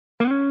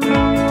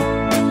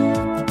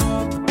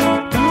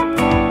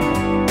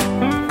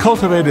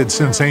Cultivated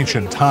since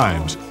ancient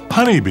times,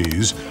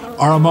 honeybees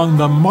are among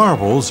the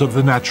marvels of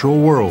the natural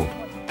world.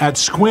 At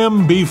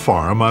Sequim Bee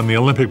Farm on the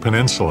Olympic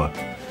Peninsula,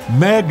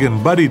 Meg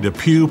and Buddy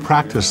Depew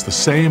practice the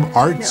same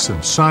arts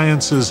and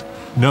sciences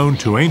known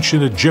to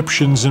ancient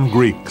Egyptians and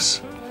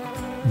Greeks.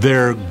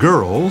 Their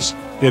girls,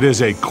 it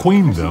is a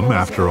queendom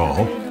after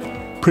all,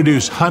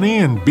 produce honey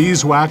and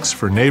beeswax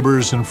for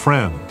neighbors and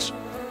friends,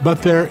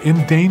 but they're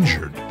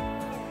endangered.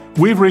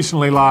 We've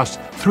recently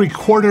lost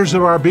 3/4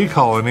 of our bee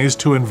colonies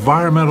to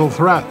environmental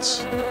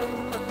threats.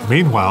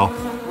 Meanwhile,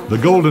 the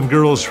Golden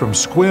Girls from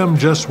Sequim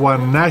just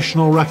won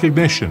national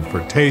recognition for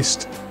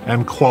taste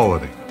and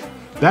quality.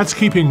 That's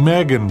keeping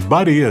Meg and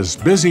Buddy as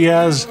busy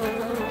as,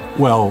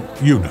 well,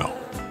 you know.